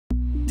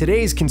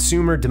Today's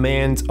consumer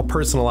demands a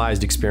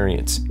personalized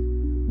experience.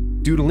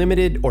 Due to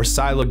limited or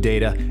siloed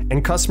data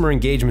and customer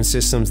engagement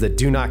systems that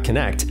do not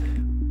connect,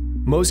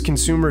 most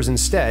consumers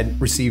instead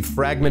receive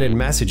fragmented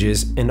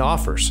messages and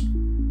offers.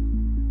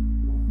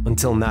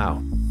 Until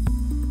now.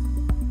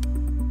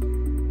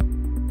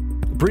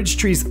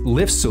 Bridgetree's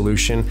Lift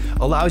solution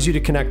allows you to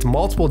connect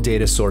multiple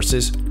data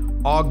sources,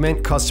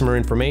 augment customer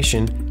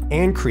information,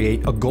 and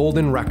create a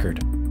golden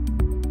record.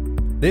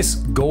 This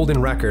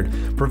golden record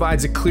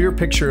provides a clear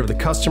picture of the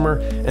customer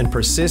and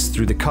persists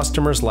through the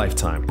customer's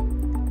lifetime.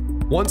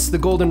 Once the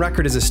golden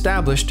record is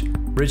established,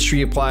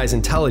 Bridgetree applies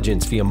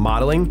intelligence via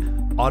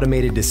modeling,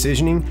 automated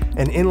decisioning,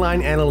 and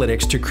inline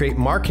analytics to create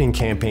marketing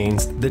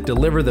campaigns that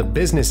deliver the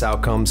business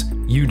outcomes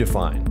you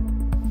define.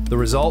 The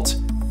result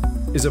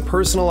is a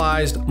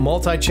personalized,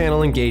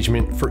 multi-channel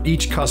engagement for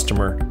each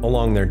customer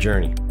along their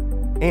journey.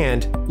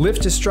 And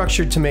Lift is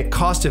structured to make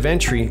cost of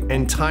entry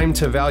and time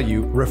to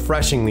value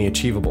refreshingly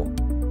achievable.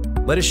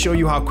 Let us show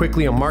you how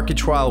quickly a market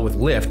trial with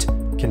Lift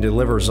can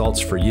deliver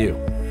results for you.